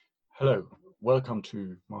Hello, welcome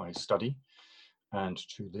to my study and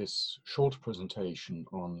to this short presentation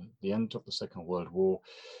on the end of the Second World War,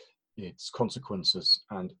 its consequences,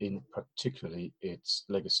 and in particularly its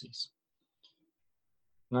legacies.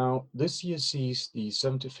 Now, this year sees the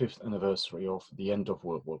 75th anniversary of the end of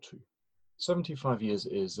World War II. 75 years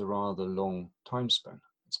is a rather long time span.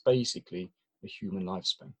 It's basically a human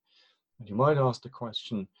lifespan. And you might ask the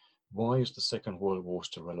question, why is the Second World War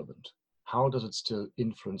still relevant? How does it still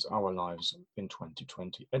influence our lives in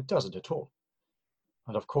 2020? It doesn't at all.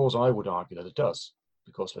 And of course, I would argue that it does,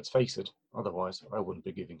 because let's face it, otherwise I wouldn't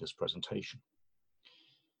be giving this presentation.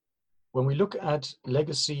 When we look at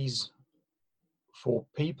legacies for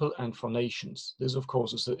people and for nations, this of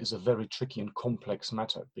course is a very tricky and complex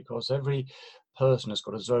matter, because every person has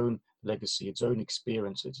got its own legacy, its own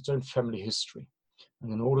experiences, its own family history.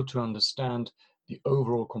 And in order to understand the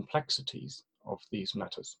overall complexities of these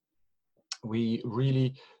matters, we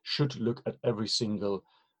really should look at every single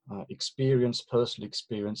personal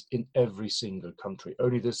experience in every single country.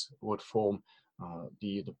 Only this would form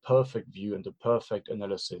the perfect view and the perfect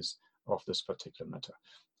analysis of this particular matter.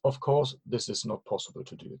 Of course, this is not possible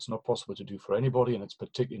to do. It's not possible to do for anybody, and it's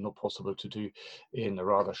particularly not possible to do in a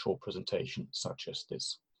rather short presentation such as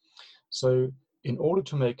this. So in order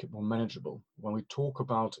to make it more manageable, when we talk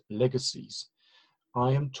about legacies, I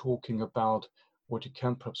am talking about what you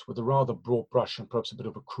can perhaps with a rather broad brush and perhaps a bit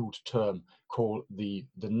of a crude term call the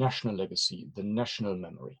national legacy, the national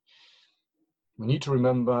memory. We need to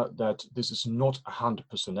remember that this is not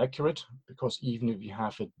 100% accurate, because even if you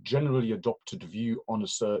have a generally adopted view on a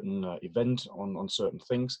certain event, on certain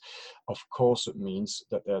things, of course it means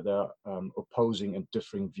that there are opposing and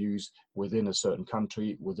differing views within a certain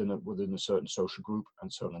country, within a certain social group,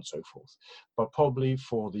 and so on and so forth. But probably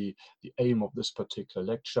for the aim of this particular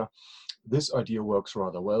lecture, this idea works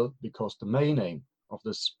rather well, because the main aim of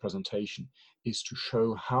this presentation is to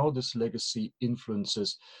show how this legacy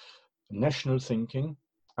influences national thinking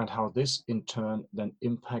and how this in turn then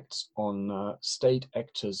impacts on state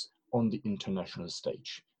actors on the international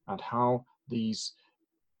stage, and how these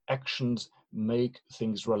actions make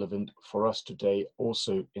things relevant for us today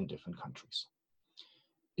also in different countries.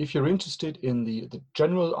 If you're interested in the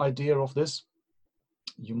general idea of this,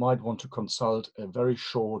 you might want to consult a very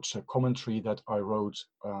short commentary that I wrote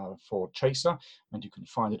for CHACR, and you can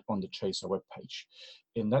find it on the CHACR webpage.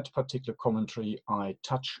 In that particular commentary, I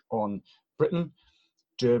touch on Britain,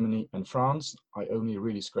 Germany, and France. I only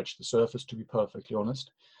really scratched the surface, to be perfectly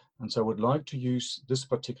honest. And so I would like to use this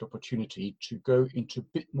particular opportunity to go into a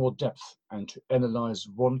bit more depth and to analyze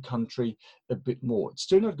one country a bit more. It's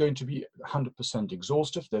still not going to be 100%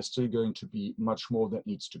 exhaustive. There's still going to be much more that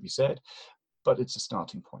needs to be said, but it's a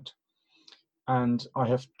starting point. And I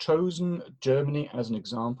have chosen Germany as an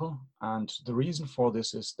example. And the reason for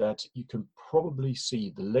this is that you can probably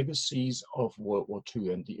see the legacies of World War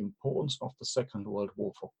II and the importance of the Second World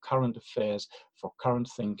War for current affairs, for current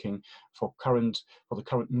thinking, for the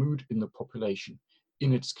current mood in the population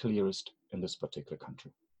in its clearest in this particular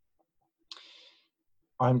country.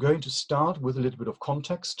 I'm going to start with a little bit of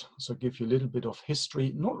context, so give you a little bit of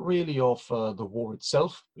history, not really of the war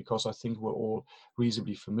itself, because I think we're all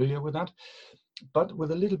reasonably familiar with that, but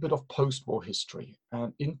with a little bit of post-war history,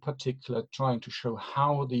 and in particular trying to show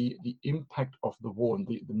how the impact of the war and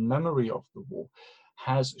the memory of the war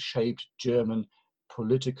has shaped German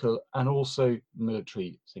political and also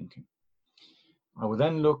military thinking. I will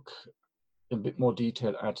then look in a bit more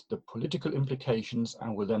detail at the political implications,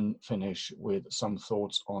 and will then finish with some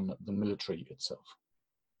thoughts on the military itself.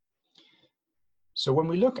 So when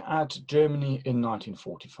we look at Germany in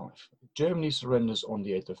 1945, Germany surrenders on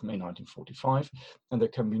the 8th of May 1945, and there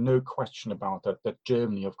can be no question about that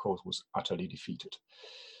Germany, of course, was utterly defeated.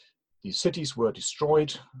 The cities were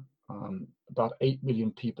destroyed, about 8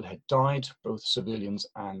 million people had died, both civilians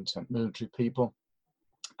and military people,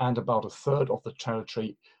 and about a third of the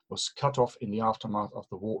territory was cut off in the aftermath of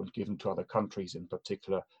the war and given to other countries, in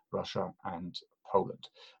particular Russia and Poland.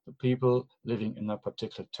 The people living in that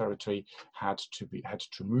particular territory had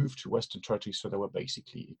to move to Western territory, so they were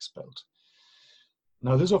basically expelled.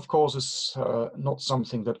 Now, this, of course, is not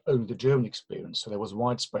something that only the German experienced. So there was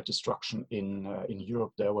widespread destruction in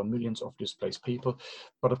Europe. There were millions of displaced people,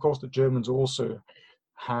 but of course the Germans also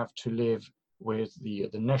have to live with the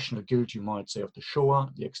national guilt, you might say, of the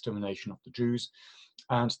Shoah, the extermination of the Jews,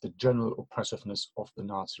 and the general oppressiveness of the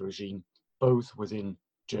Nazi regime, both within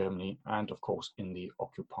Germany and, of course, in the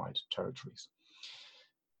occupied territories.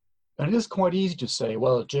 And it is quite easy to say,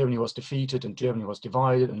 well, Germany was defeated and Germany was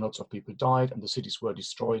divided and lots of people died and the cities were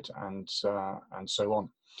destroyed and so on.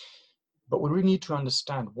 but we really need to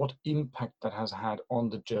understand what impact that has had on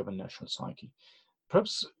the German national psyche.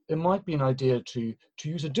 Perhaps it might be an idea to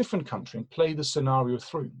use a different country and play the scenario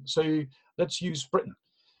through. So let's use Britain.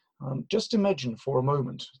 Just imagine for a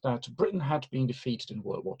moment that Britain had been defeated in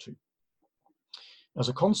World War II. As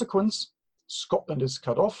a consequence, Scotland is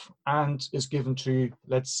cut off and is given to,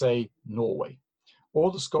 let's say, Norway.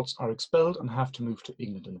 All the Scots are expelled and have to move to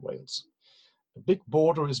England and Wales. A big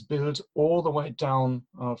border is built all the way down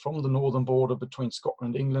from the northern border between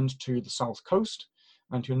Scotland and England to the south coast,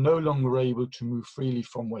 and you're no longer able to move freely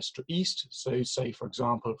from west to east, so say, for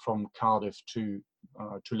example, from Cardiff to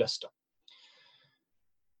Leicester.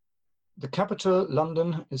 The capital,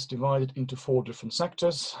 London, is divided into 4 different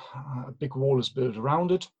sectors. A big wall is built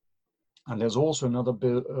around it, and there's also another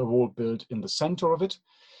wall built in the center of it.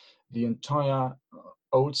 The entire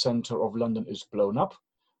old center of London is blown up,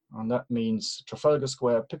 and that means Trafalgar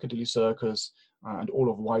Square, Piccadilly Circus, and all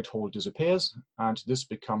of Whitehall disappears, and this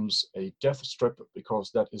becomes a death strip because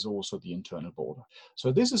that is also the internal border.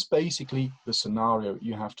 So this is basically the scenario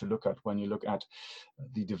you have to look at when you look at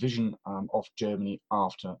the division of Germany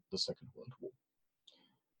after the Second World War.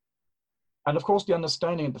 And of course, the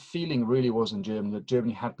understanding and the feeling really was in Germany that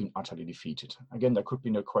Germany had been utterly defeated. Again, there could be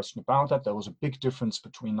no question about that. There was a big difference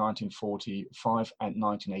between 1945 and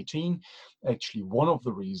 1918. Actually, one of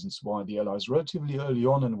the reasons why the Allies relatively early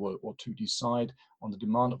on in World War II decide on the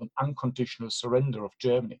demand of an unconditional surrender of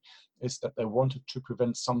Germany is that they wanted to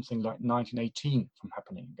prevent something like 1918 from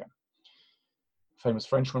happening again. Famous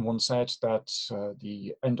Frenchman once said that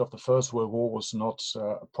the end of the First World War was not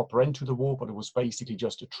a proper end to the war, but it was basically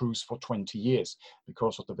just a truce for 20 years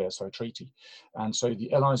because of the Versailles Treaty. And so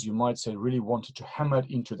the Allies, you might say, really wanted to hammer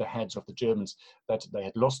it into the heads of the Germans that they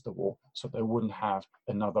had lost the war, so they wouldn't have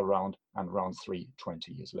another round and round 3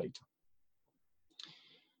 20 years later.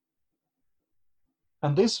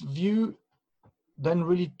 And this view then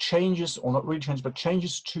really changes, or not really changes, but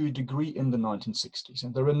changes to a degree in the 1960s.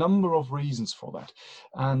 And there are a number of reasons for that.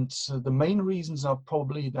 And the main reasons are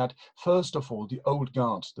probably that, first of all, the old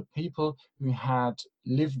guard, the people who had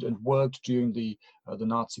lived and worked during the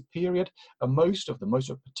Nazi period, most of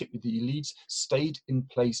particularly the elites, stayed in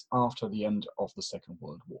place after the end of the Second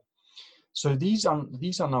World War. So these are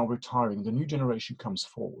now retiring. The new generation comes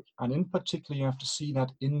forward. And in particular, you have to see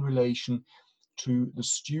that in relation to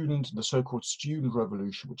the so-called student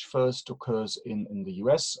revolution, which first occurs in the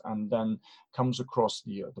US and then comes across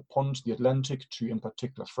the pond, the Atlantic, to in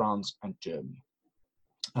particular France and Germany.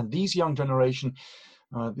 And these young generation,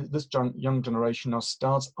 this young generation now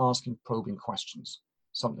starts asking probing questions,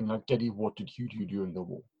 something like, Daddy, what did you do during the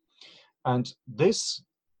war? And this,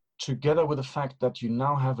 together with the fact that you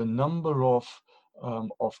now have a number of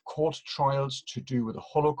court trials to do with the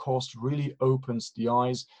Holocaust, really opens the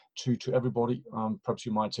eyes to everybody, perhaps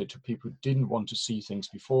you might say to people who didn't want to see things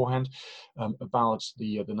beforehand, about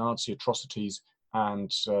the Nazi atrocities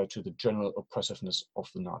and to the general oppressiveness of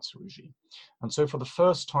the Nazi regime. And so for the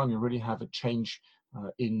first time, you really have a change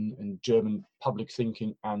in German public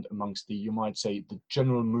thinking and amongst the, you might say, the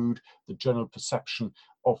general mood, the general perception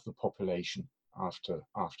of the population after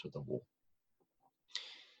the war.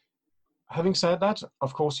 Having said that,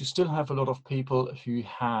 of course, you still have a lot of people who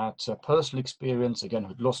had personal experience, again,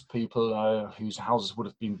 who'd lost people, whose houses would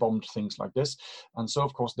have been bombed, things like this. And so,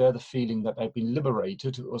 of course, the feeling that they've been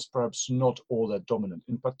liberated was perhaps not all that dominant.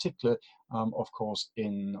 In particular, of course,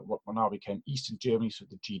 in what now became Eastern Germany, so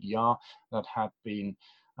the GDR, that had been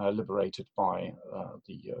liberated by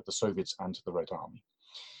the Soviets and the Red Army.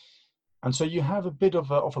 And so you have a bit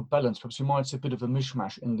of a balance, perhaps you might say a bit of a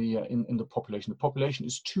mishmash in the population. The population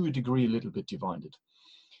is to a degree a little bit divided.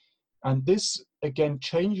 And this, again,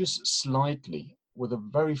 changes slightly with a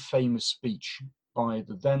very famous speech by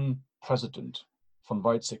the then president, von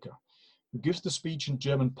Weizsäcker, who gives the speech in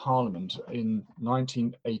German parliament in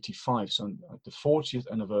 1985, so at the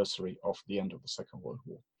 40th anniversary of the end of the Second World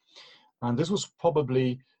War. And this was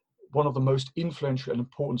probably one of the most influential and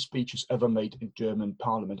important speeches ever made in German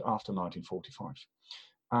parliament after 1945.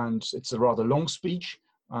 And it's a rather long speech.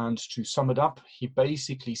 And to sum it up, he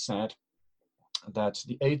basically said that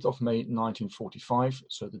the 8th of May 1945,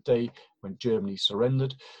 so the day when Germany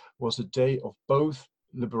surrendered, was a day of both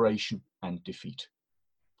liberation and defeat,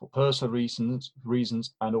 for personal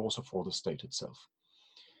reasons and also for the state itself.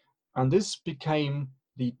 And this became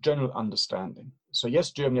the general understanding. So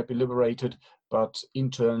yes, Germany had been liberated, but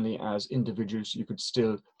internally as individuals, you could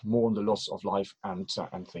still mourn the loss of life and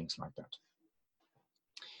things like that.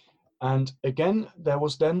 And again, there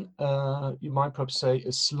was then, you might perhaps say,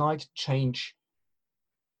 a slight change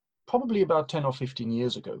probably about 10 or 15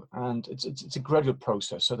 years ago, and it's a gradual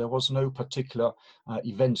process, so there was no particular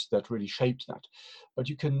event that really shaped that. But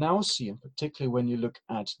you can now see, and particularly when you look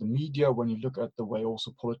at the media, when you look at the way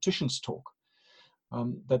also politicians talk,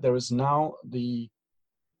 that there is now the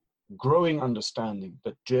growing understanding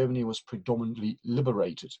that Germany was predominantly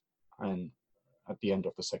liberated and at the end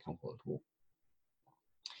of the Second World War.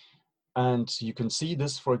 And you can see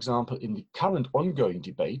this, for example, in the current ongoing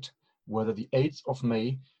debate, whether the 8th of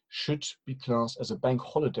May should be classed as a bank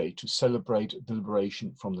holiday to celebrate the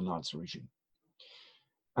liberation from the Nazi regime.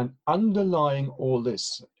 And underlying all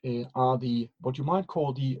this are what you might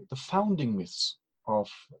call the founding myths of,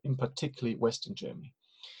 in particular, Western Germany.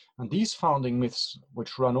 And these founding myths,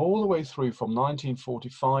 which run all the way through from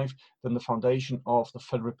 1945, then the foundation of the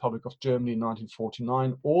Federal Republic of Germany in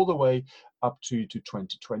 1949, all the way up to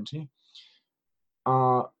 2020,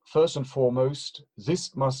 are first and foremost,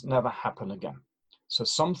 this must never happen again. So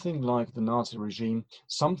something like the Nazi regime,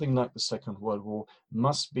 something like the Second World War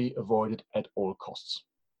must be avoided at all costs.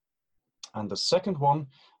 And the second one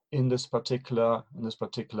in this particular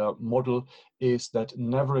model is that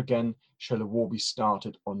never again shall a war be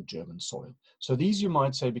started on German soil. So these, you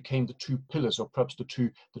might say, became the two pillars, or perhaps the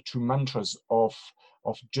two mantras of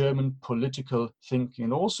German political thinking,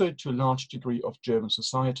 and also to a large degree of German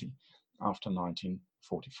society after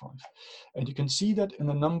 1945. And you can see that in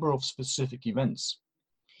a number of specific events.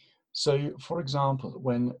 So, for example,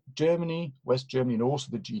 when Germany, West Germany, and also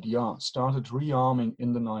the GDR started rearming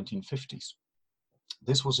in the 1950s,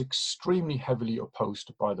 this was extremely heavily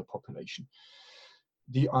opposed by the population.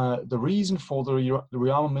 The reason for the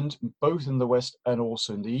rearmament, both in the West and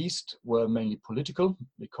also in the East, were mainly political,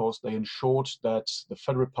 because they ensured that the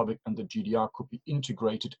Federal Republic and the GDR could be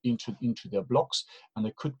integrated into their blocs, and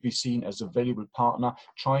they could be seen as a valuable partner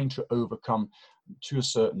trying to overcome, to a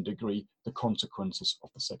certain degree, the consequences of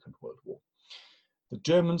the Second World War. The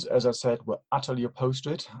Germans, as I said, were utterly opposed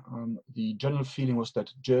to it. The general feeling was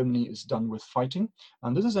that Germany is done with fighting.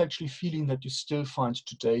 And this is actually a feeling that you still find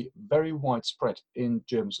today very widespread in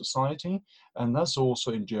German society, and thus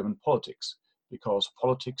also in German politics, because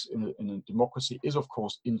politics in a democracy is, of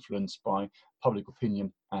course, influenced by public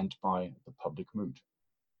opinion and by the public mood.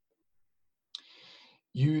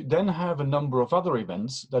 You then have a number of other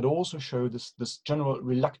events that also show this general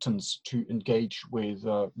reluctance to engage with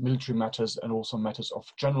military matters and also matters of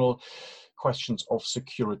general questions of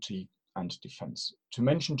security and defense. To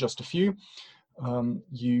mention just a few,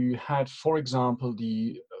 you had, for example,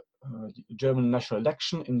 the German national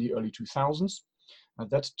election in the early 2000s. At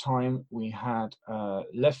that time, we had a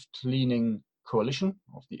left-leaning coalition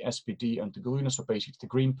of the SPD and the Grüne, so basically the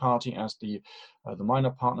Green Party as the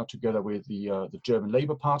minor partner, together with the German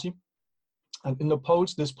Labour Party. And in the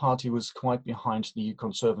polls, this party was quite behind the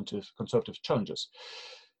conservative challengers.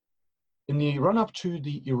 In the run-up to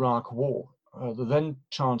the Iraq War, the then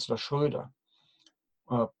Chancellor Schröder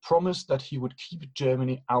promised that he would keep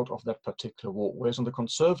Germany out of that particular war, whereas on the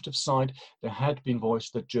conservative side, there had been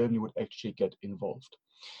voice that Germany would actually get involved.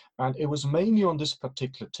 And it was mainly on this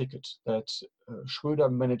particular ticket that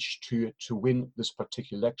Schröder managed to win this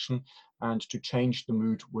particular election and to change the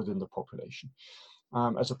mood within the population.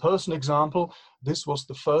 As a personal example, this was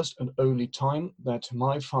the first and only time that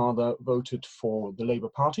my father voted for the Labour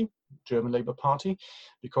Party, German Labour Party,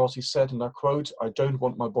 because he said, and I quote, "I don't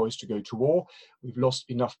want my boys to go to war. We've lost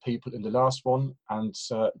enough people in the last one, and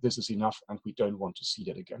this is enough, and we don't want to see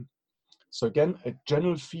that again." So again, a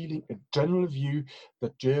general feeling, a general view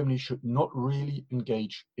that Germany should not really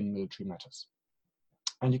engage in military matters.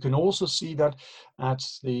 And you can also see that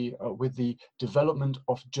with the development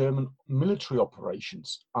of German military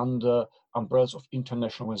operations under umbrellas of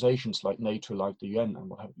international organizations like NATO, like the UN, and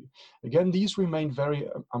what have you. Again, these remain very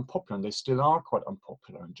unpopular, and they still are quite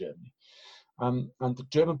unpopular in Germany. And the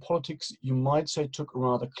German politics, you might say, took a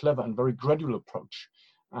rather clever and very gradual approach.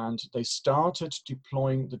 And they started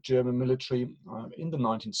deploying the German military in the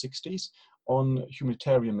 1960s on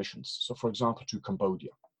humanitarian missions. So, for example, to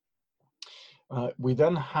Cambodia. We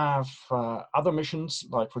then have other missions,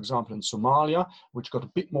 like, for example, in Somalia, which got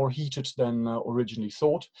a bit more heated than originally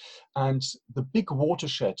thought. And the big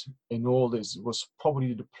watershed in all this was probably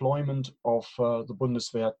the deployment of the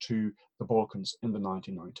Bundeswehr to the Balkans in the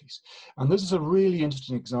 1990s. And this is a really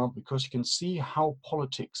interesting example, because you can see how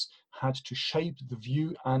politics had to shape the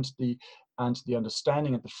view and the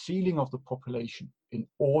understanding and the feeling of the population in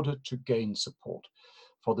order to gain support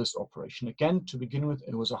for this operation. Again, to begin with,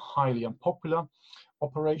 it was a highly unpopular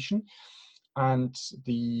operation, and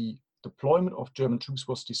the deployment of German troops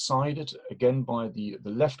was decided again by the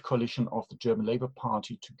left coalition of the German Labour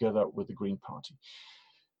Party together with the Green Party.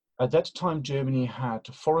 At that time, Germany had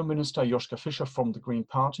Foreign Minister Joschka Fischer from the Green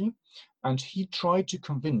Party, and he tried to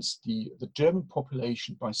convince the German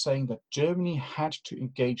population by saying that Germany had to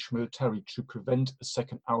engage militarily to prevent a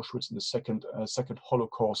second Auschwitz and the second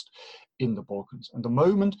Holocaust in the Balkans. And the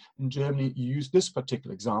moment in Germany you use this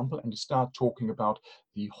particular example and you start talking about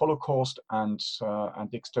the Holocaust and the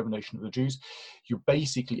extermination of the Jews, you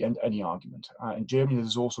basically end any argument. In Germany,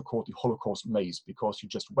 this is also called the Holocaust maze, because you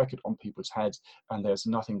just whack it on people's heads and there's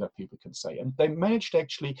nothing that people can say. And they managed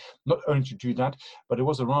actually not only to do that, but it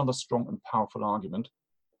was a rather strong and powerful argument,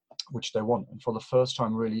 which they won. And for the first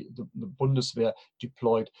time, really, the Bundeswehr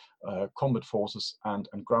deployed combat forces and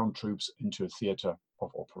ground troops into a theater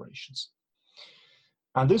of operations.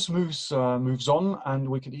 And this moves on, and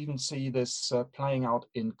we could even see this playing out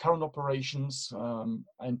in current operations,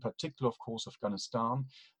 in particular, of course, Afghanistan.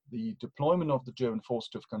 The deployment of the German force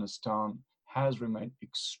to Afghanistan has remained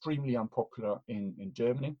extremely unpopular in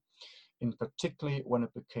Germany, in particularly when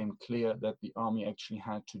it became clear that the army actually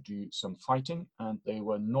had to do some fighting, and they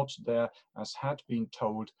were not there, as had been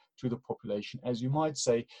told to the population, as you might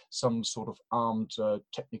say, some sort of armed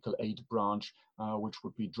technical aid branch, which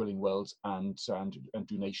would be drilling wells and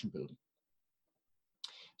do nation building.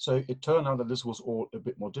 So it turned out that this was all a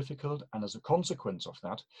bit more difficult, and as a consequence of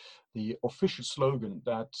that, the official slogan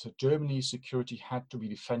that Germany's security had to be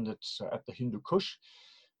defended at the Hindu Kush,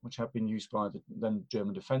 which had been used by the then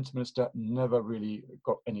German defense minister, never really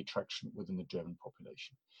got any traction within the German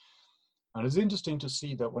population. And it's interesting to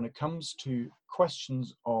see that when it comes to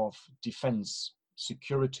questions of defense,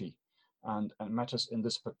 security, and matters in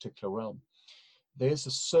this particular realm, there's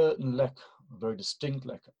a certain lack, a very distinct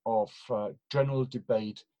lack of general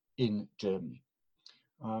debate in Germany.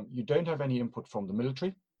 You don't have any input from the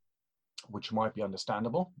military, which might be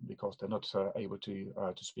understandable because they're not able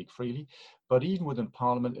to speak freely. But even within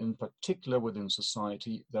parliament, in particular within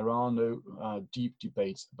society, there are no deep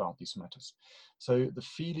debates about these matters. So the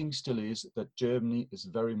feeling still is that Germany is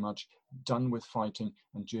very much done with fighting,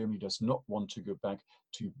 and Germany does not want to go back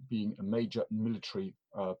to being a major military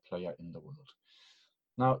player in the world.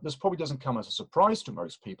 Now, this probably doesn't come as a surprise to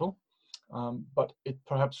most people, but it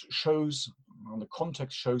perhaps shows, and the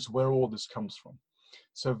context shows where all this comes from.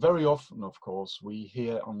 So very often, of course, we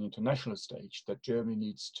hear on the international stage that Germany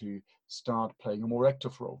needs to start playing a more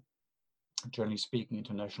active role, generally speaking,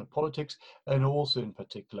 international politics, and also in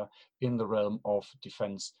particular in the realm of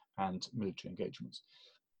defense and military engagements.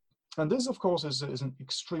 And this, of course, is an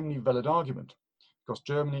extremely valid argument, because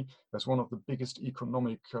Germany, as one of the biggest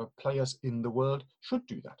economic players in the world, should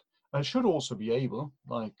do that. And should also be able,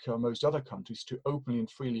 like most other countries, to openly and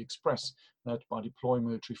freely express that by deploying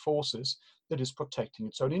military forces, it is protecting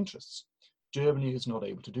its own interests. Germany is not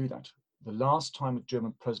able to do that. The last time a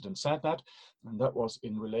German president said that, and that was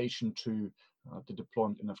in relation to the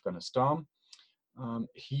deployment in Afghanistan,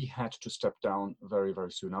 he had to step down very,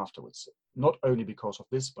 very soon afterwards. Not only because of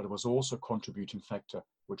this, but it was also a contributing factor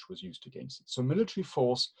which was used against it. So military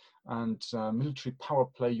force and military power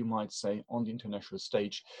play, you might say, on the international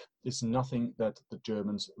stage is nothing that the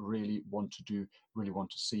Germans really want to do, really want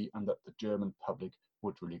to see, and that the German public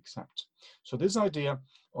would really accept. So this idea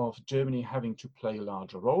of Germany having to play a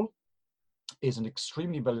larger role is an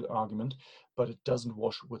extremely valid argument, but it doesn't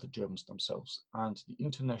wash with the Germans themselves. And the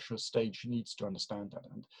international stage needs to understand that.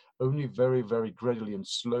 And only very, very gradually and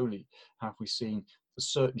slowly have we seen a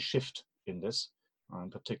certain shift in this, in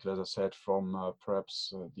particular, as I said, from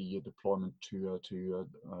perhaps the deployment to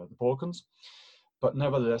the Balkans. But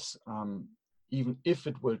nevertheless, even if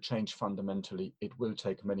it will change fundamentally, it will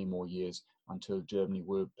take many more years until Germany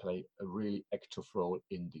will play a really active role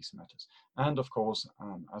in these matters. And of course,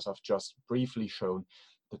 as I've just briefly shown,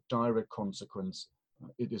 the direct consequence,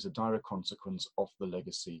 it is a direct consequence of the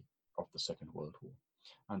legacy of the Second World War.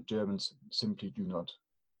 And Germans simply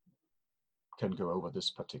can go over this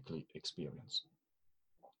particular experience.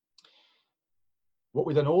 What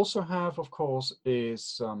we then also have, of course,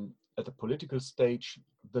 is at the political stage,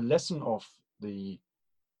 the lesson of the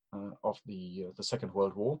Second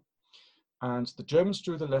World War. And the Germans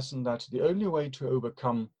drew the lesson that the only way to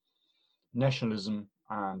overcome nationalism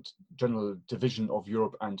and general division of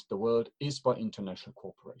Europe and the world is by international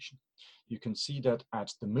cooperation. You can see that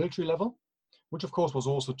at the military level, which of course was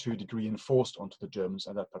also to a degree enforced onto the Germans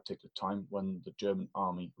at that particular time when the German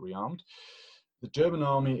army rearmed. The German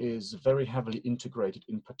army is very heavily integrated,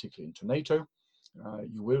 in particular into NATO.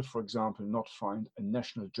 You will, for example, not find a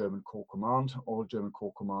national German corps command. All German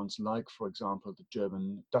corps commands, like, for example, the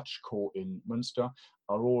German Dutch corps in Münster,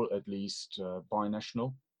 are all at least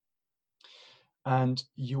binational. And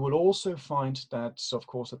you will also find that, of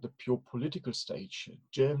course, at the pure political stage,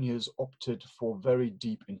 Germany has opted for very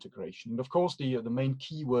deep integration. And of course, the main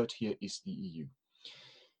key word here is the EU.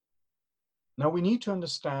 Now, we need to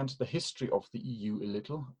understand the history of the EU a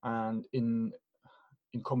little, and in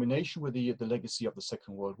combination with the legacy of the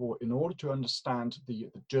Second World War, in order to understand the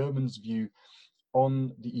Germans' view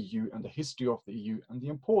on the EU and the history of the EU and the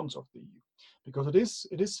importance of the EU. Because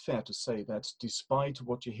it is fair to say that despite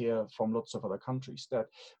what you hear from lots of other countries, that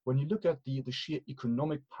when you look at the sheer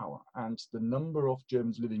economic power and the number of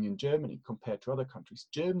Germans living in Germany compared to other countries,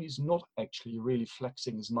 Germany is not actually really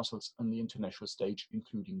flexing its muscles on the international stage,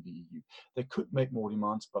 including the EU. They could make more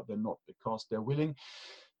demands, but they're not, because they're willing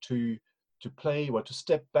to play or to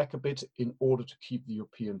step back a bit in order to keep the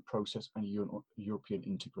European process and European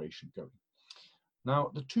integration going.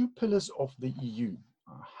 Now, the two pillars of the EU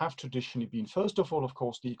have traditionally been, first of all, of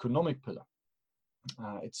course, the economic pillar.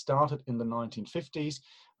 It started in the 1950s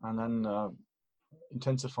and then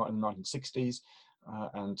intensified in the 1960s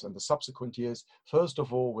and the subsequent years. First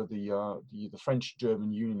of all, with the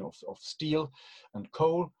French-German Union of Steel and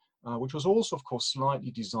Coal, which was also, of course,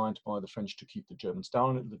 slightly designed by the French to keep the Germans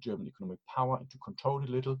down a little, the German economic power, and to control it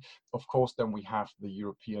a little. Of course, then we have the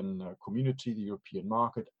European community, the European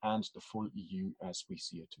market, and the full EU as we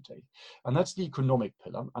see it today. And that's the economic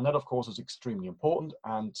pillar. And that, of course, is extremely important.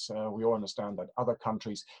 And we all understand that other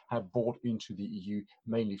countries have bought into the EU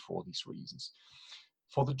mainly for these reasons.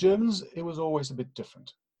 For the Germans, it was always a bit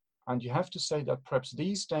different. And you have to say that perhaps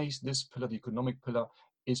these days, this pillar, the economic pillar,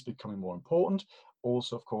 is becoming more important.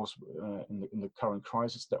 Also, of course, in the current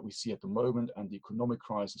crisis that we see at the moment, and the economic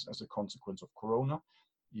crisis as a consequence of Corona,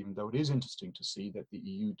 even though it is interesting to see that the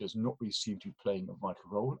EU does not really seem to be playing a vital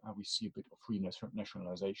role, and we see a bit of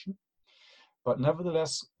renationalization. But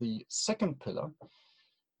nevertheless, the second pillar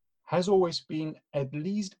has always been at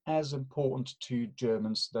least as important to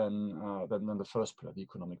Germans than the first pillar, the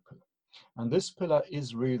economic pillar. And this pillar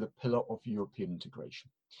is really the pillar of European integration,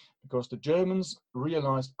 because the Germans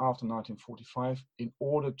realized after 1945, in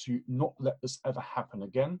order to not let this ever happen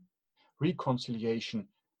again, reconciliation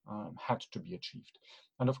had to be achieved.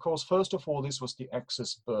 And of course, first of all, this was the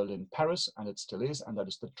axis Berlin-Paris, and it still is, and that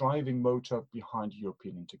is the driving motor behind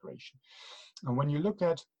European integration. And when you look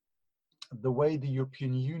at the way the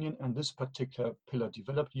European Union and this particular pillar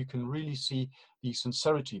developed, you can really see the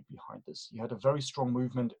sincerity behind this. You had a very strong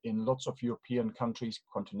movement in lots of European countries,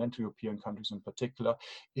 continental European countries in particular,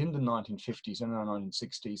 in the 1950s and the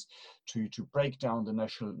 1960s to break down the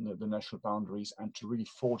national boundaries and to really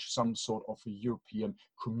forge some sort of a European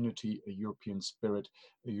community, a European spirit,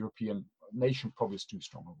 a European nation, probably is too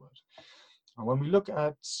strong a word. And when we look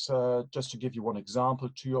at, just to give you one example,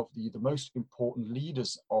 two of the most important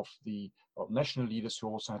leaders of national leaders who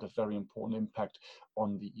also had a very important impact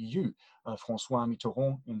on the EU, François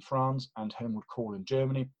Mitterrand in France and Helmut Kohl in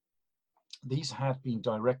Germany. These had been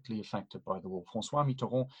directly affected by the war. François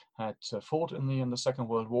Mitterrand had fought in the Second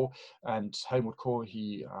World War, and Helmut Kohl,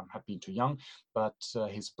 he had been too young, but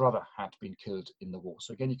his brother had been killed in the war.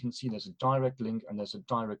 So again, you can see there's a direct link and there's a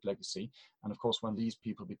direct legacy. And of course, when these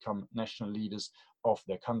people become national leaders of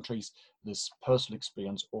their countries, this personal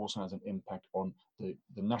experience also has an impact on the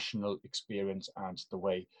national experience and the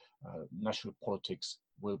way national politics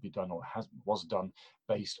will be done or was done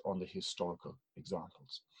based on the historical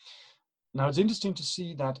examples. Now, it's interesting to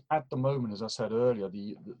see that at the moment, as I said earlier,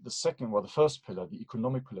 the first pillar, the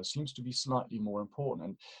economic pillar, seems to be slightly more important.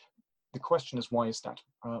 And the question is, why is that?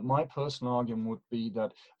 My personal argument would be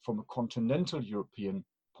that from a continental European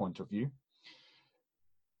point of view,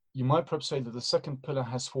 you might perhaps say that the second pillar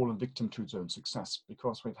has fallen victim to its own success,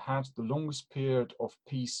 because we've had the longest period of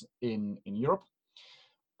peace in Europe,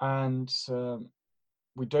 and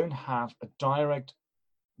we don't have a direct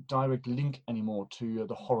link anymore to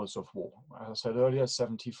the horrors of war. As I said earlier,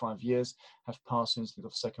 75 years have passed since the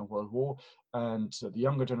Second World War, and the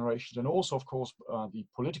younger generations, and also, of course, the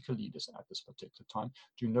political leaders at this particular time,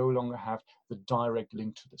 do no longer have the direct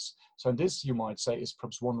link to this. So this, you might say, is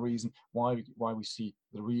perhaps one reason why we see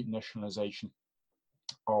the renationalization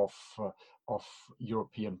of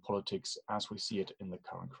European politics as we see it in the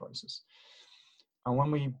current crisis. And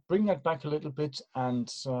when we bring that back a little bit and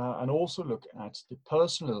also look at the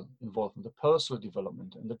personal involvement, the personal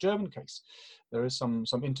development in the German case, there is some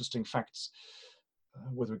interesting facts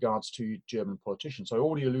with regards to German politicians. I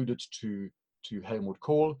already alluded to Helmut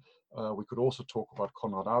Kohl. We could also talk about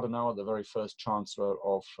Konrad Adenauer, the very first chancellor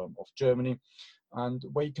of Germany. And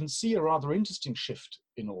where you can see a rather interesting shift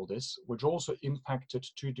in all this, which also impacted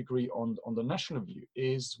to a degree on the national view,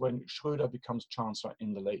 is when Schröder becomes Chancellor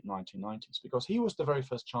in the late 1990s, because he was the very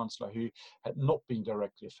first Chancellor who had not been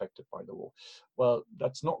directly affected by the war. Well,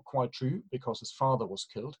 that's not quite true, because his father was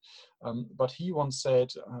killed, but he once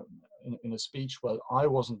said in a speech, well, I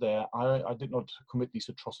wasn't there, I did not commit these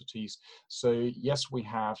atrocities, so yes, we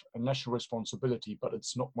have a national responsibility, but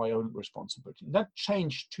it's not my own responsibility. And that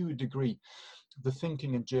changed to a degree the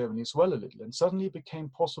thinking in Germany as well a little, and suddenly it became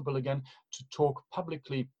possible again to talk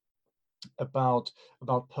publicly about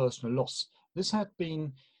personal loss. This had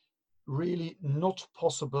been really not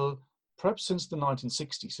possible perhaps since the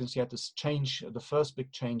 1960s, since you had this change, the first big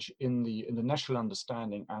change in the national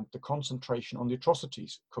understanding and the concentration on the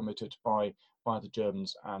atrocities committed by the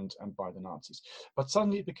Germans and by the Nazis. But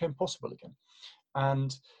suddenly it became possible again.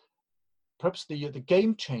 And perhaps the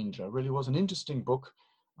game changer really was an interesting book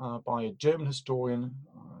by a German historian,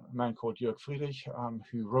 a man called Jörg Friedrich,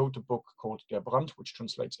 who wrote a book called Der Brand, which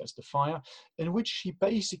translates as The Fire, in which he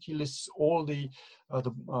basically lists all the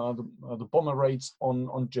bomber raids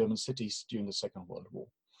on German cities during the Second World War.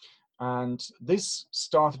 And this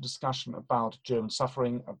started discussion about German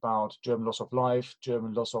suffering, about German loss of life,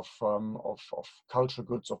 German loss of cultural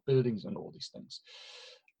goods, of buildings, and all these things.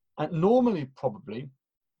 And normally, probably,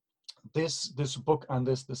 this book and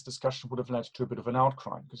this discussion would have led to a bit of an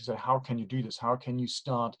outcry, because you say, how can you do this? How can you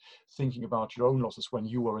start thinking about your own losses when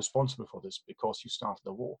you were responsible for this because you started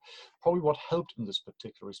the war? Probably what helped in this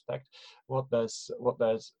particular respect was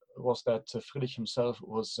that Friedrich himself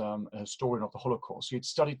was a historian of the Holocaust. He had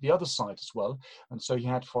studied the other side as well, and so he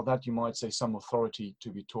had, for that, you might say, some authority to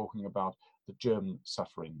be talking about the German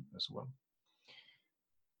suffering as well.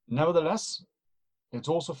 Nevertheless, it's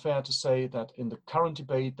also fair to say that in the current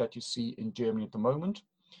debate that you see in Germany at the moment,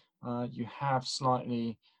 you have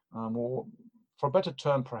slightly more, for a better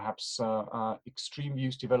term perhaps, extreme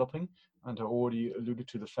views developing. And I already alluded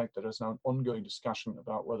to the fact that there's now an ongoing discussion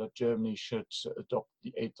about whether Germany should adopt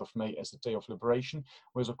the 8th of May as a day of liberation,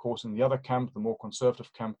 whereas of course in the other camp, the more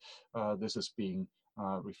conservative camp, this is being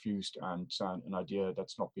refused and an idea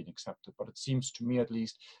that's not been accepted. But it seems to me, at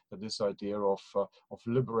least, that this idea of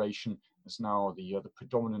liberation is now the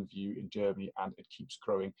predominant view in Germany, and it keeps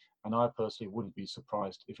growing. And I personally wouldn't be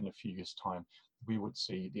surprised if in a few years' time we would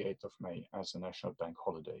see the 8th of May as a national bank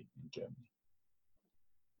holiday in Germany.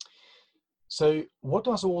 So what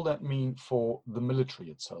does all that mean for the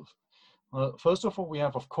military itself? First of all, we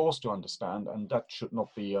have, of course, to understand, and that should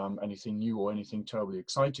not be anything new or anything terribly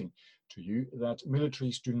exciting to you, that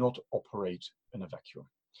militaries do not operate in a vacuum.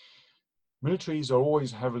 Militaries are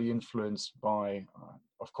always heavily influenced by,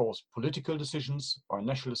 of course, political decisions, by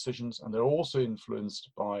national decisions, and they're also influenced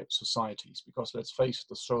by societies, because let's face it,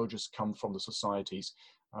 the soldiers come from the societies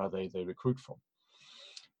they recruit from.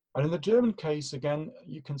 And in the German case, again,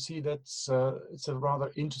 you can see that it's a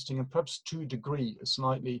rather interesting and perhaps to a degree, a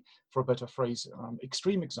slightly, for a better phrase,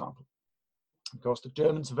 extreme example. Because the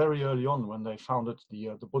Germans very early on, when they founded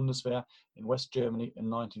the Bundeswehr in West Germany in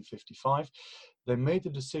 1955, they made the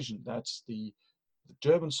decision that the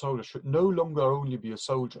German soldier should no longer only be a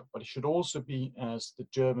soldier, but he should also be, as the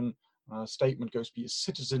German statement goes, be a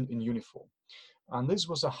citizen in uniform. And this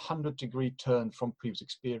was a 100-degree turn from previous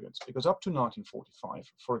experience, because up to 1945,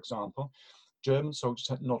 for example, German soldiers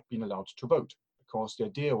had not been allowed to vote, because the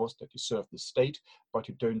idea was that you serve the state, but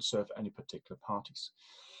you don't serve any particular parties.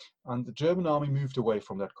 And the German army moved away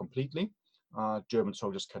from that completely. German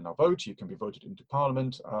soldiers can now vote, you can be voted into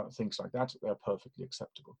parliament, things like that, they're perfectly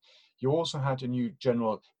acceptable. You also had a new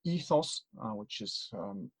general ethos, which is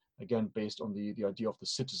again based on the idea of the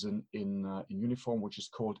citizen in uniform, which is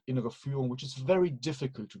called innere Führung, which is very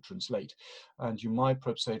difficult to translate. And you might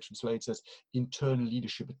perhaps say it translates as internal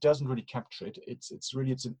leadership. It doesn't really capture it. It's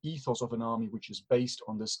an ethos of an army which is based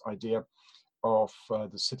on this idea of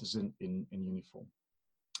the citizen in uniform.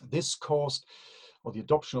 This caused, or the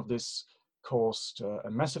adoption of this caused a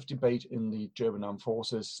massive debate in the German armed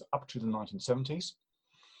forces up to the 1970s,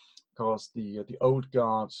 because the old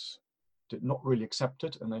guards did not really accept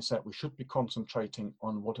it, and they said we should be concentrating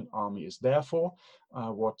on what an army is there for,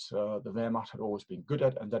 what the Wehrmacht had always been good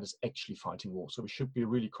at, and that is actually fighting war. So we should be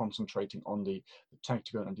really concentrating on the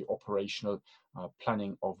tactical and the operational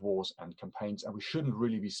planning of wars and campaigns, and we shouldn't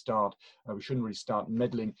really start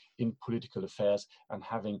meddling in political affairs and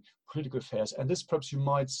having political affairs, and this perhaps you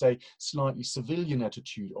might say slightly civilian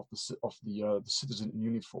attitude of the citizen in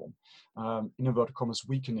uniform, in inverted commas,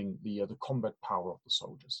 weakening the combat power of the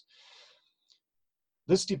soldiers.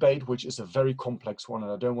 This debate, which is a very complex one,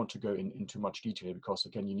 and I don't want to go into much detail because,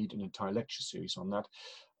 again, you need an entire lecture series on that,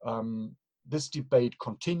 This debate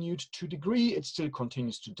continued to a degree. It still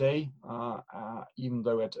continues today, even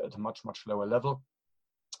though at a much lower level.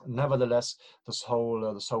 Nevertheless, this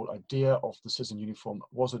whole idea of the citizen uniform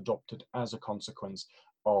was adopted as a consequence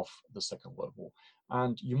of the Second World War.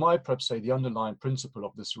 And you might perhaps say the underlying principle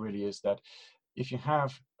of this really is that if you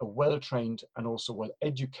have a well-trained and also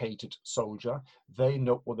well-educated soldier, they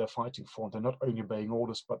know what they're fighting for. They're not only obeying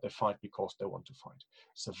orders, but they fight because they want to fight.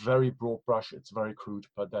 It's a very broad brush, it's very crude,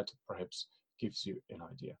 but that perhaps gives you an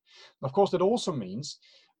idea. Of course, that also means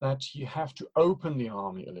that you have to open the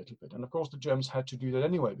army a little bit. And of course, the Germans had to do that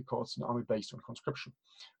anyway, because it's an army based on conscription.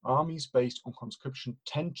 Armies based on conscription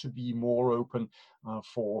tend to be more open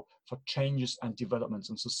for changes and developments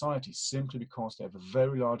in society, simply because they have a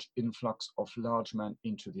very large influx of large men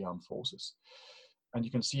into the armed forces. And you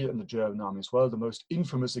can see it in the German army as well. The most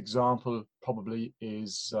infamous example probably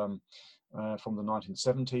is from the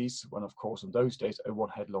 1970s, when, of course, in those days, everyone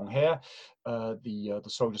had long hair. The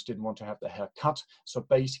soldiers didn't want to have their hair cut, so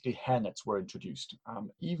basically hairnets were introduced.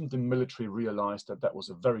 Even the military realized that that was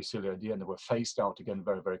a very silly idea, and they were phased out again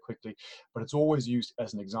very quickly. But it's always used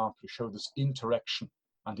as an example to show this interaction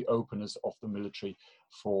and the openness of the military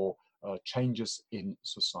for changes in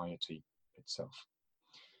society itself.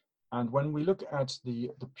 And when we look at the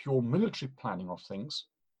pure military planning of things,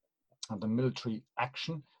 and the military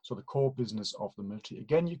action, so the core business of the military,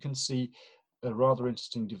 again, you can see a rather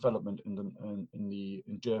interesting development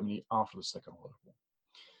in Germany after the Second World War.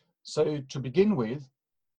 So to begin with,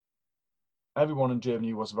 everyone in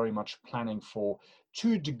Germany was very much planning for,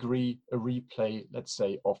 to a degree, a replay, let's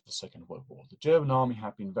say, of the Second World War. The German army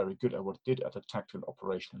had been very good at what it did at a tactical and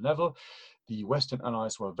operational level. The Western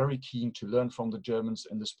allies were very keen to learn from the Germans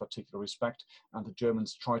in this particular respect, and the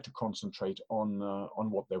Germans tried to concentrate on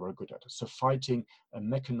what they were good at. So fighting a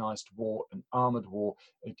mechanized war, an armored war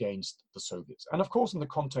against the Soviets. And of course, in the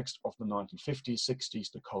context of the 1950s,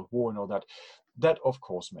 60s, the Cold War and all that, that of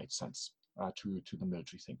course made sense to the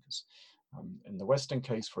military thinkers. In the Western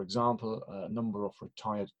case, for example, a number of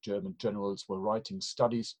retired German generals were writing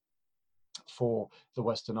studies for the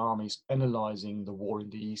Western armies, analyzing the war in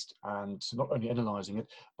the East, and not only analyzing it,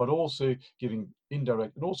 but also giving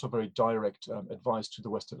indirect and also very direct advice to the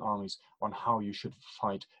Western armies on how you should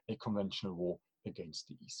fight a conventional war against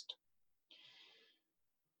the East.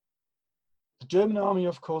 The German army,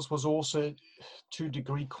 of course, was also, to a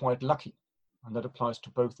degree, quite lucky. And that applies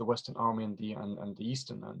to both the Western Army and the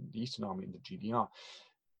Eastern Army in the GDR,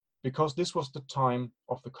 because this was the time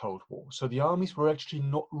of the Cold War. So the armies were actually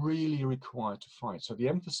not really required to fight. So the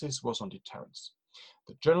emphasis was on deterrence.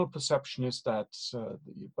 The general perception is that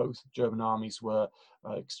both German armies were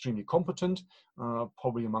extremely competent,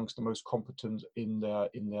 probably amongst the most competent in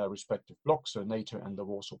their respective blocs, so NATO and the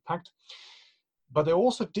Warsaw Pact. But they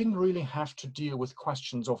also didn't really have to deal with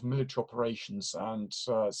questions of military operations and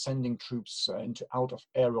sending troops into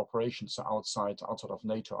out-of-area operations, so outside of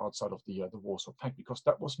NATO, outside of the Warsaw Pact, because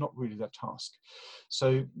that was not really their task.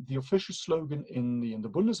 So the official slogan in the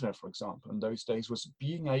Bundeswehr, for example, in those days was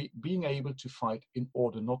being able to fight in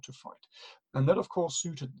order not to fight. And that, of course,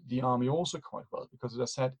 suited the army also quite well, because, as I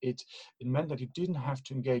said, it meant that you didn't have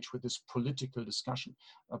to engage with this political discussion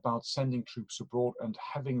about sending troops abroad and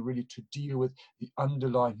having really to deal with the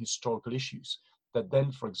underlying historical issues that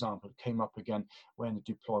then, for example, came up again when the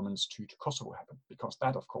deployments to Kosovo happened, because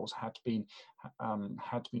that, of course, had been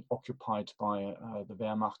occupied by the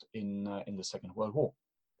Wehrmacht in the Second World War.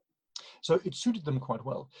 So it suited them quite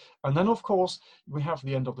well. And then, of course, we have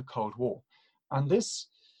the end of the Cold War. And this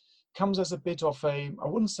comes as a bit of a, I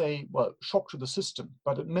wouldn't say, well, shock to the system,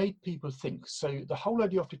 but it made people think. So the whole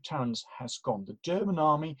idea of deterrence has gone. The German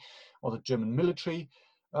army or the German military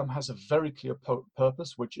has a very clear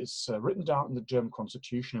purpose, which is written down in the German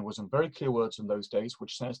constitution. It was in very clear words in those days,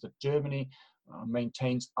 which says that Germany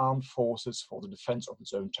maintains armed forces for the defense of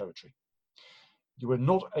its own territory. You were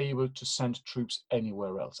not able to send troops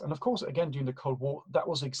anywhere else. And of course, again, during the Cold War, that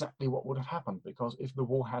was exactly what would have happened, because if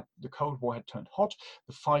the Cold War had turned hot,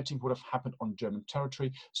 the fighting would have happened on German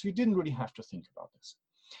territory. So you didn't really have to think about this.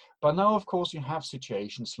 But now, of course, you have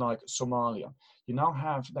situations like Somalia. You now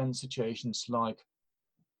have then situations like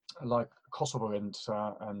Kosovo and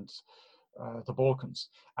the Balkans.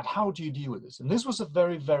 And how do you deal with this? And this was a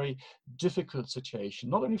very difficult situation,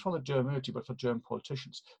 not only for the German military, but for German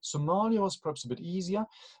politicians. Somalia was perhaps a bit easier,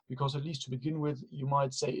 because at least to begin with, you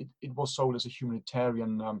might say it was sold as a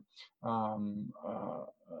humanitarian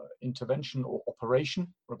intervention or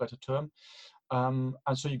operation, for a better term. And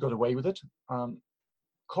so you got away with it.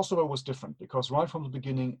 Kosovo was different, because right from the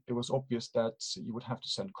beginning it was obvious that you would have to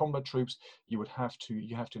send combat troops, you have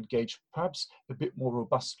to engage perhaps a bit more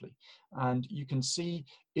robustly. And you can see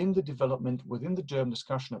in the development within the German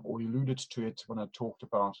discussion, I've already alluded to it when I talked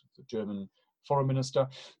about the German foreign minister,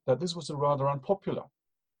 that this was a rather unpopular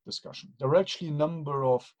discussion. There were actually a number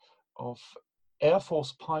of Air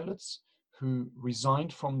Force pilots who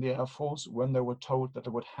resigned from the Air Force when they were told that they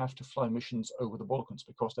would have to fly missions over the Balkans,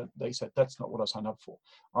 because they said, that's not what I signed up for.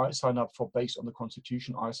 I signed up for, based on the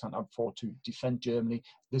Constitution, I signed up for to defend Germany.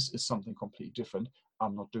 This is something completely different.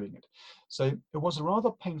 I'm not doing it. So it was a rather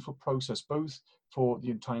painful process, both for the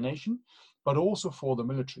entire nation, but also for the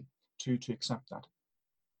military to accept that.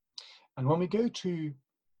 And when we go to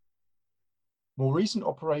more recent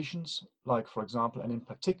operations, like, for example, and in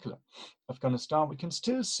particular, Afghanistan, we can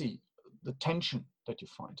still see the tension that you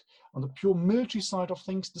find. On the pure military side of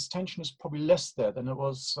things, this tension is probably less there than it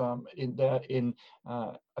was at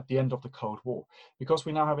the end of the Cold War, because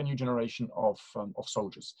we now have a new generation of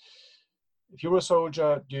soldiers. If you were a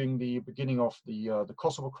soldier during the beginning of the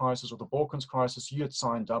Kosovo crisis or the Balkans crisis, you had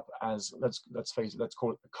signed up as, let's face it, let's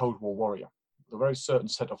call it a Cold War warrior, with a very certain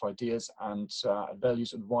set of ideas and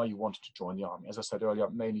values and why you wanted to join the army. As I said earlier,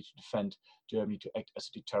 mainly to defend Germany, to act as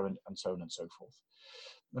a deterrent, and so on and so forth.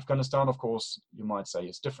 Afghanistan, of course, you might say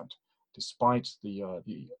is different, despite the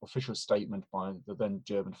official statement by the then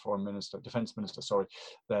German defense minister,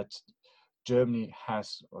 that Germany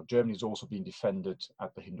has also been defended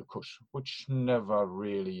at the Hindu Kush, which never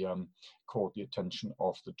really caught the attention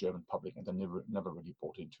of the German public, and they never really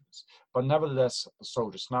bought into this. But nevertheless, the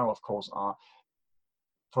soldiers now, of course, are,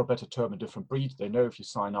 for a better term, a different breed. They know if you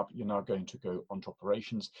sign up, you're now going to go onto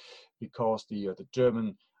operations, because the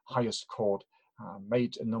German highest court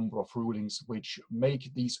made a number of rulings which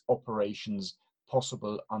make these operations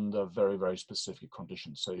possible under very, very specific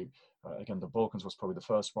conditions. So again, the Balkans was probably the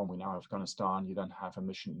first one. We now have Afghanistan. You then have a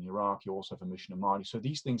mission in Iraq. You also have a mission in Mali. So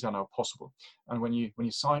these things are now possible. And when you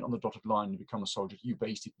sign on the dotted line and you become a soldier, you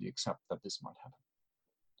basically accept that this might happen.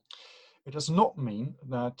 It does not mean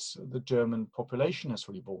that the German population has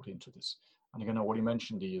really bought into this. And again, I already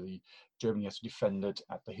mentioned the Germany has defended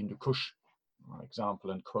at the Hindu Kush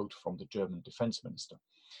example and quote from the German defense minister.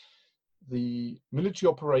 The military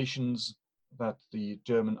operations that the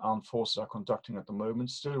German armed forces are conducting at the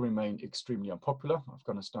moment still remain extremely unpopular.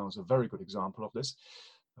 Afghanistan is a very good example of this.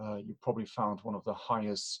 You probably found one of the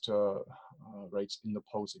highest rates in the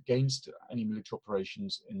polls against any military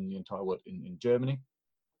operations in the entire world in Germany.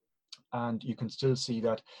 And you can still see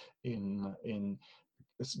that in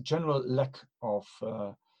this general lack of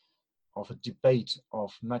a debate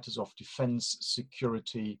of matters of defense,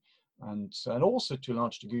 security, and also to a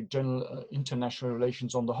large degree general international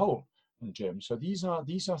relations on the whole in Germany. So these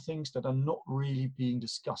are things that are not really being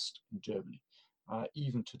discussed in Germany,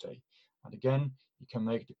 even today. And again, you can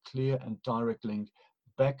make the clear and direct link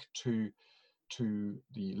back to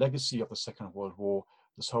the legacy of the Second World War,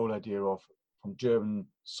 this whole idea of from German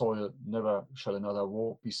soil never shall another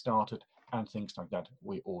war be started, and things like that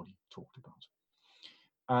we already talked about.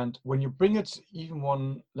 And when you bring it even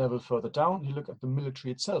one level further down, you look at the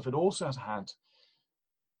military itself. It also has had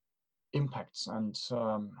impacts, and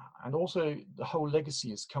also the whole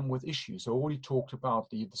legacy has come with issues. I already talked about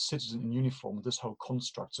the citizen in uniform, this whole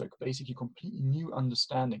construct. So basically, completely new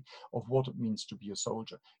understanding of what it means to be a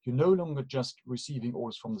soldier. You're no longer just receiving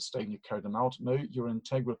orders from the state and you carry them out. No, you're an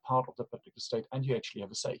integral part of that particular state, and you actually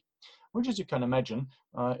have a say, which, as you can imagine,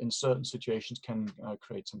 in certain situations can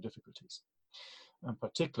create some difficulties. In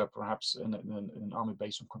particular, perhaps in an army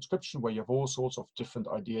based on conscription, where you have all sorts of different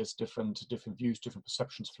ideas, different views, different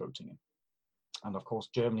perceptions floating in. And of course,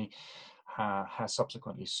 Germany has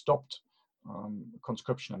subsequently stopped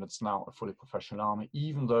conscription, and it's now a fully professional army,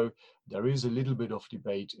 even though there is a little bit of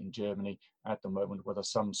debate in Germany at the moment whether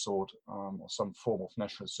some sort or some form of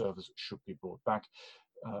national service should be brought back.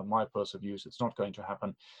 My personal view is it's not going to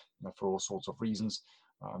happen for all sorts of reasons,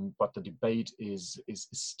 but the debate is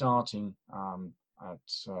starting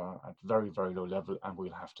at very, very low level, and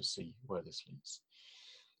we'll have to see where this leads.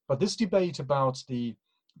 But this debate about the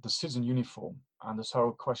citizen uniform and this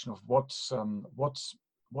whole question of what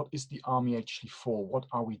is the army actually for, what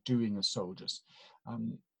are we doing as soldiers,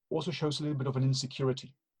 also shows a little bit of an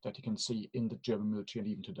insecurity that you can see in the German military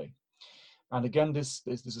and even today. And again, this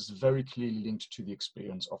is very clearly linked to the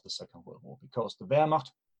experience of the Second World War, because the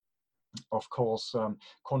Wehrmacht, of course,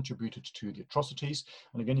 contributed to the atrocities.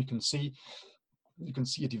 And again, you can see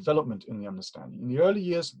a development in the understanding. In the early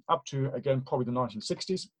years, up to, again, probably the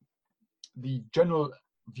 1960s, the general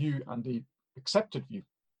view and the accepted view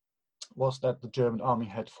was that the German army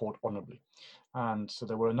had fought honorably. And so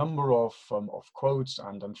there were a number of quotes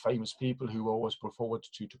and famous people who were always put forward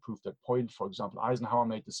to prove that point. For example, Eisenhower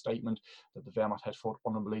made the statement that the Wehrmacht had fought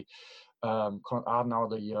honorably. Konrad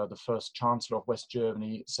Adenauer, the first Chancellor of West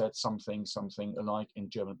Germany, said something alike in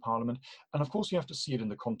German Parliament. And of course, you have to see it in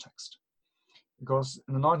the context. Because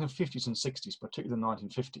in the 1950s and 60s, particularly the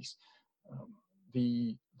 1950s,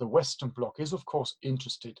 the Western Bloc is, of course,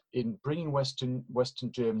 interested in bringing Western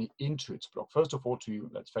Germany into its bloc. First of all, to,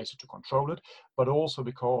 let's face it, to control it, but also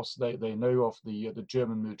because they know of the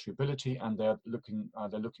German military ability, and they're looking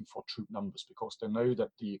for troop numbers, because they know that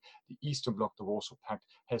the Eastern Bloc, the Warsaw Pact,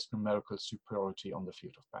 has numerical superiority on the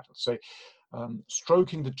field of battle. So,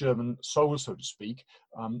 stroking the German soul, so to speak,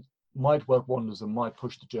 might work wonders and might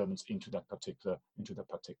push the Germans into that particular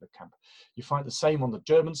camp. You find the same on the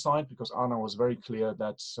German side, because Adenauer was very clear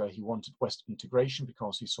that he wanted West integration,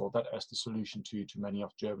 because he saw that as the solution to many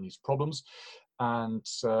of Germany's problems. And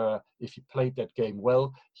if he played that game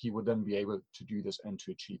well, he would then be able to do this and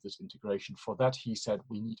to achieve this integration. For that, he said,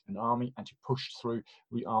 we need an army, and he pushed through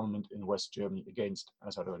rearmament in West Germany against,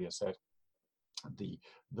 as I earlier said, the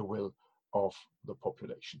will of the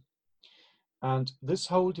population. And this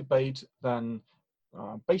whole debate then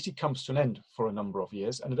basically comes to an end for a number of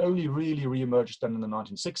years, and it only really re-emerged then in the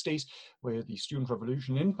 1960s, where the student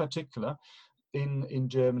revolution in particular in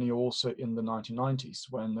Germany, also in the 1990s,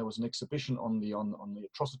 when there was an exhibition on the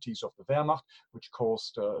atrocities of the Wehrmacht, which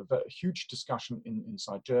caused a huge discussion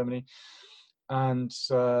inside Germany. And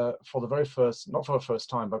for the very first, not for the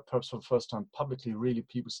first time, but perhaps for the first time publicly, really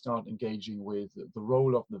people started engaging with the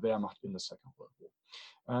role of the Wehrmacht in the Second World War.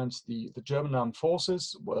 And the German armed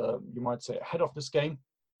forces were, you might say, ahead of this game.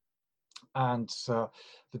 And the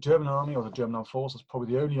German army, or the German armed force, is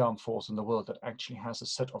probably the only armed force in the world that actually has a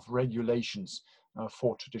set of regulations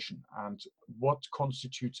for tradition. And what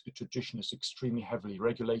constitutes a tradition is extremely heavily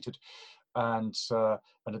regulated. And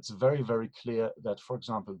it's very, very clear that, for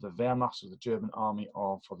example, the Wehrmacht, or the German army,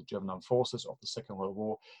 or for the German armed forces of the Second World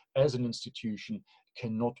War, as an institution,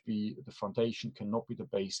 cannot be the foundation, cannot be the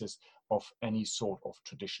basis of any sort of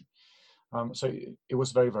tradition. So it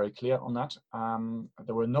was very, very clear on that.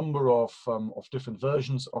 There were a number of different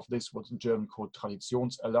versions of this, what's in German called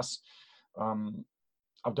Traditionserlass.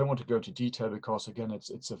 I don't want to go into detail, because again,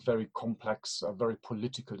 it's a very complex, very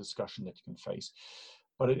political discussion that you can face.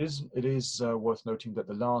 But it is worth noting that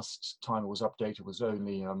the last time it was updated was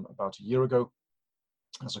only about a year ago,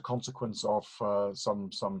 as a consequence of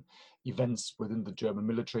some events within the German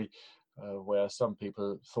military, where some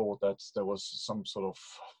people thought that there was some sort of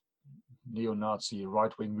neo-Nazi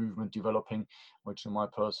right-wing movement developing, which in my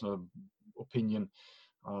personal opinion,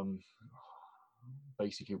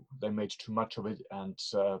 basically they made too much of it, and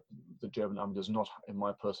the German army does not, in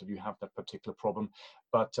my personal view, have that particular problem.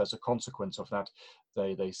 But as a consequence of that,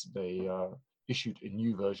 they issued a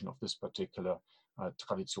new version of this particular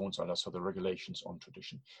Traditionserlass, so the regulations on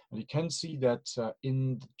tradition. And you can see that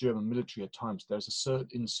in the German military at times there's a certain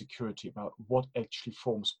insecurity about what actually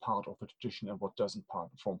forms part of a tradition and what doesn't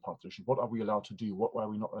form part of a tradition. What are we allowed to do? What are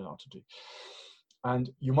we not allowed to do?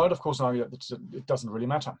 And you might, of course, argue that it doesn't really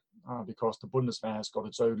matter, because the Bundeswehr has got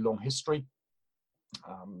its own long history.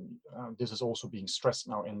 This is also being stressed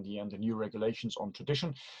now in the new regulations on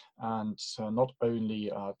tradition, and not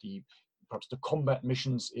only perhaps the combat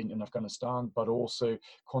missions in Afghanistan, but also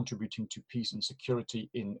contributing to peace and security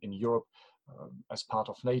in Europe, as part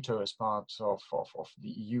of NATO, as part of the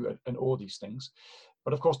EU, and all these things.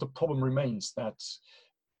 But of course, the problem remains that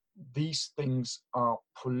these things are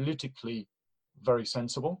politically very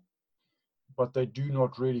sensible, but they do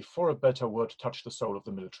not really, for a better word, touch the soul of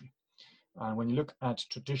the military. And when you look at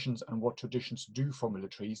traditions and what traditions do for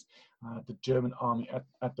militaries, the German army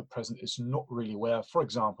at the present is not really where, for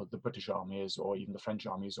example, the British army is, or even the French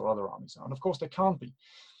armies or other armies are. And of course they can't be,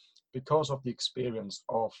 because of the experience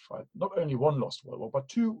of not only one lost world war, but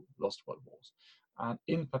two lost world wars. And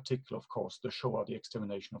in particular, of course, the Shoah, the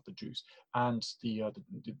extermination of the Jews, and the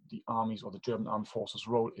armies, or the German armed forces'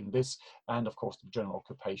 role in this, and of course the general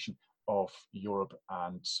occupation of Europe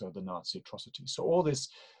and the Nazi atrocities. So all this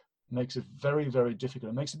makes it very, very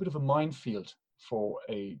difficult. It makes a bit of a minefield for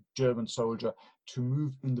a German soldier to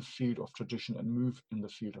move in the field of tradition and move in the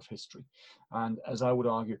field of history. And as I would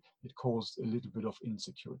argue, it caused a little bit of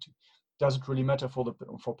insecurity. Does it really matter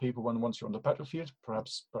for people once you're on the battlefield?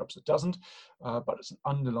 Perhaps it doesn't, but it's an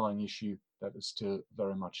underlying issue that is still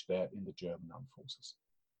very much there in the German armed forces.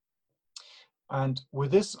 And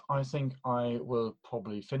with this, I think I will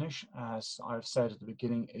probably finish. As I've said at the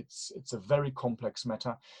beginning, it's a very complex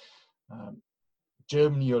matter.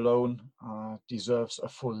 Germany alone deserves a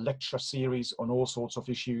full lecture series on all sorts of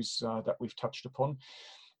issues that we've touched upon.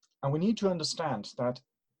 And we need to understand that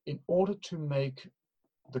in order to make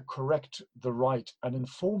the correct, the right, and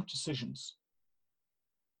informed decisions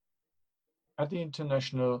at the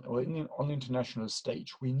international or on the international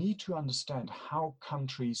stage, we need to understand how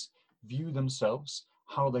countries view themselves,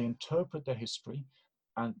 how they interpret their history,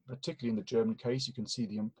 and particularly in the German case, you can see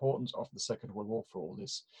the importance of the Second World War for all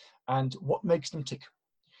this, and what makes them tick.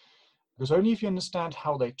 Because only if you understand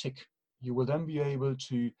how they tick, you will then be able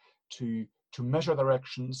to measure their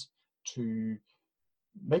actions, to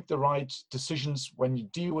make the right decisions when you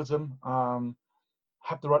deal with them,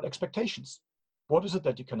 have the right expectations. What is it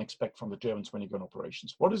that you can expect from the Germans when you go on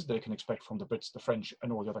operations? What is it they can expect from the Brits, the French,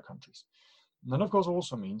 and all the other countries? And that, of course,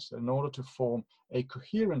 also means that in order to form a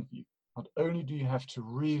coherent view, not only do you have to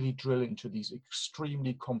really drill into these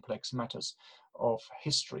extremely complex matters of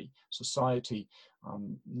history, society,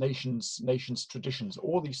 nations, traditions,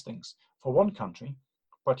 all these things for one country,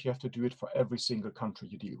 but you have to do it for every single country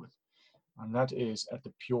you deal with. And that is at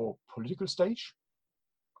the pure political stage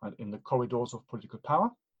and in the corridors of political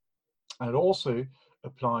power. And it also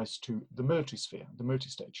applies to the military sphere, the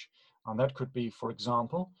military stage. And that could be, for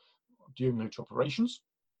example, during military operations.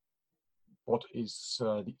 What is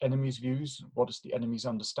the enemy's views? What is the enemy's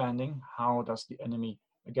understanding? How does the enemy,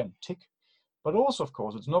 again, tick? But also, of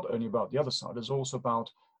course, it's not only about the other side, it's also about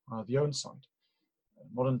the own side. In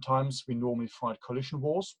modern times, we normally fight coalition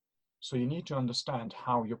wars. So you need to understand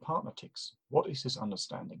how your partner ticks. What is his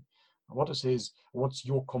understanding? What's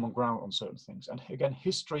your common ground on certain things? And again,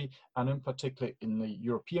 history, and in particular in the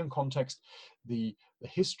European context, the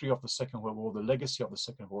history of the Second World War, the legacy of the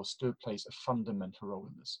Second World War still plays a fundamental role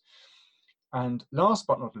in this. And last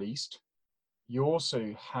but not least, you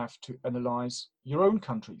also have to analyze your own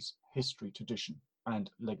country's history, tradition, and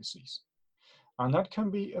legacies. And that can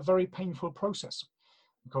be a very painful process,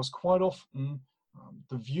 because quite often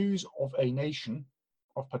the views of a nation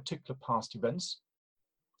of particular past events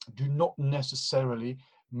do not necessarily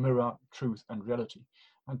mirror truth and reality.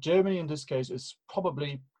 And Germany in this case is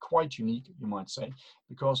probably quite unique, you might say,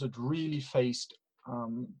 because it really faced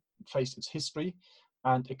its history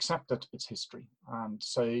and accepted its history. And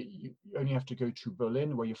so you only have to go to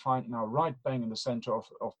Berlin, where you find now right bang in the center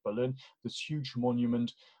of Berlin, this huge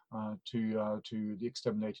monument to the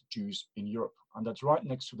exterminated Jews in Europe. And that's right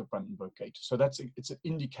next to the Brandenburg Gate. So it's an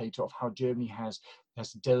indicator of how Germany has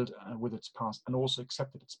dealt with its past and also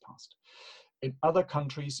accepted its past. In other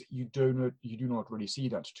countries, you do not really see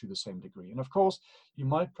that to the same degree. And of course, you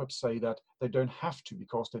might perhaps say that they don't have to,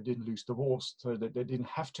 because they didn't lose the wars, so that they didn't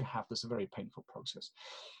have to have this very painful process.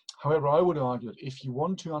 However, I would argue that if you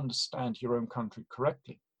want to understand your own country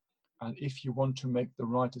correctly, and if you want to make the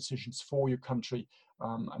right decisions for your country,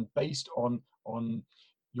 and based on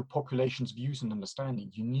your population's views and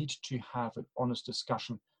understanding, you need to have an honest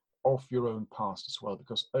discussion of your own past as well,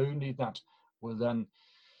 because only that will then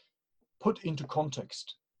put into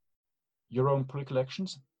context your own political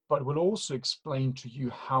actions, but will also explain to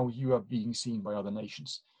you how you are being seen by other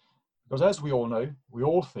nations. Because as we all know, we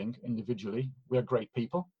all think individually we are great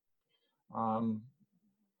people,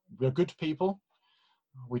 we are good people,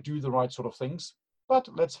 we do the right sort of things, but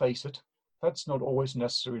let's face it, that's not always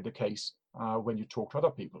necessarily the case when you talk to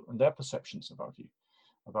other people and their perceptions about you.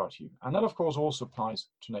 And that, of course, also applies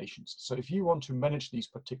to nations. So if you want to manage these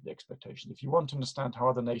particular expectations, if you want to understand how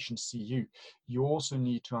other nations see you, you also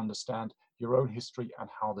need to understand your own history and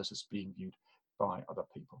how this is being viewed by other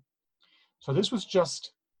people. So this was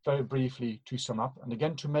just very briefly to sum up, and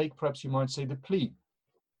again, to make, perhaps you might say, the plea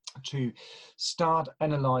to start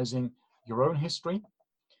analyzing your own history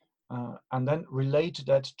and then relate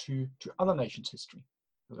that to other nations' history.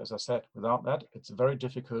 As I said, without that, it's very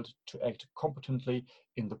difficult to act competently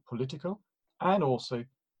in the political and also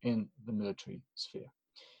in the military sphere.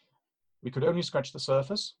 We could only scratch the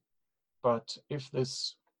surface, but if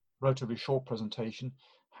this relatively short presentation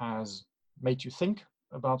has made you think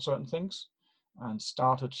about certain things and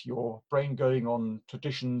started your brain going on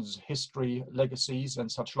traditions, history, legacies, and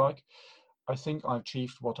such like, I think I've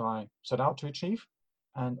achieved what I set out to achieve,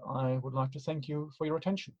 and I would like to thank you for your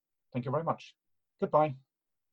attention. Thank you very much. Goodbye.